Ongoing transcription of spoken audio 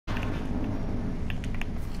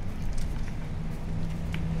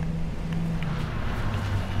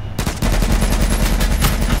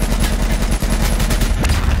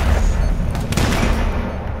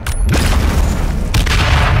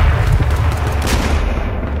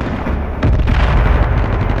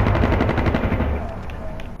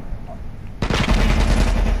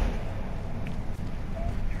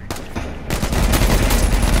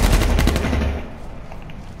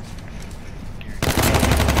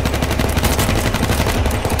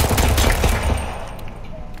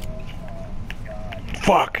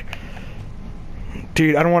Fuck.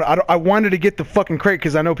 Dude, I wanted to get the fucking crate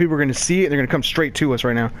because I know people are gonna see it and they're gonna come straight to us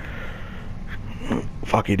right now.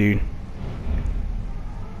 Fuck you, dude.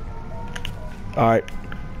 Alright.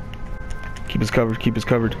 Keep us covered, keep us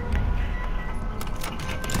covered.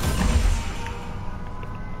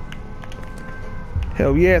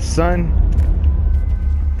 Hell yeah, son.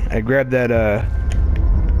 I grabbed that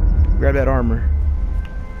armor.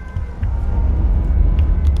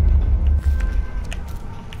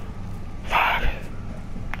 Fuck.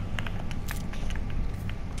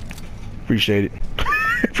 Appreciate it.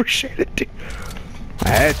 Appreciate it, dude. I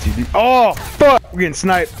had to, dude. Oh, fuck! We're getting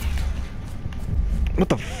sniped. What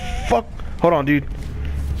the fuck? Hold on, dude.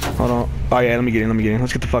 Hold on. Oh yeah, let me get in.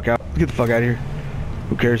 Let's get the fuck out. Let's get the fuck out of here.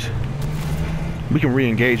 Who cares? We can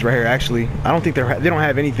re-engage right here. Actually, I don't think they don't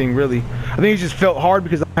have anything really. I think it just felt hard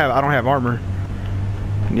because I don't have armor.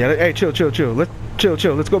 Yeah. Hey, chill. Let's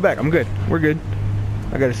chill. Let's go back. I'm good. We're good.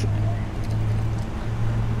 I got this.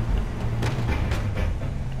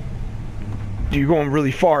 You're going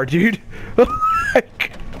really far, dude.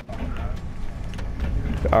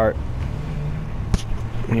 Alright.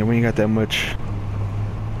 Yeah, we ain't got that much.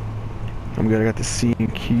 I'm good. I got the C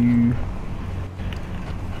and Q.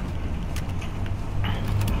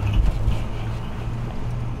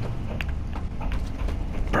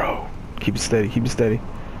 Bro, keep it steady. Keep it steady.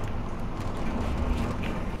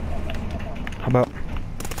 How about?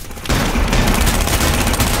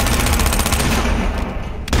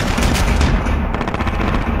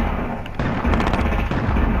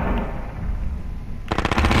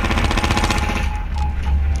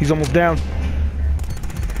 He's almost down.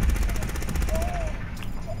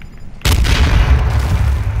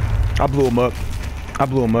 I blew him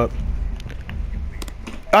up.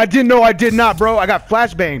 I didn't know I did not, bro. I got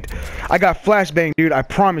flashbanged. Dude. I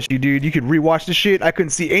promise you, dude. You could rewatch the shit. I couldn't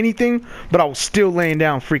see anything, but I was still laying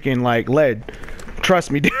down freaking like lead. Trust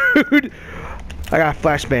me, dude. I got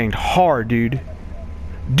flashbanged hard, dude.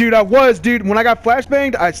 Dude, when I got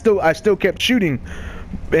flashbanged, I still kept shooting.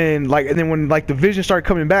 And then when like the vision started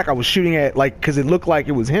coming back, I was shooting at like, cause it looked like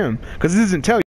it was him. Cause it doesn't tell you.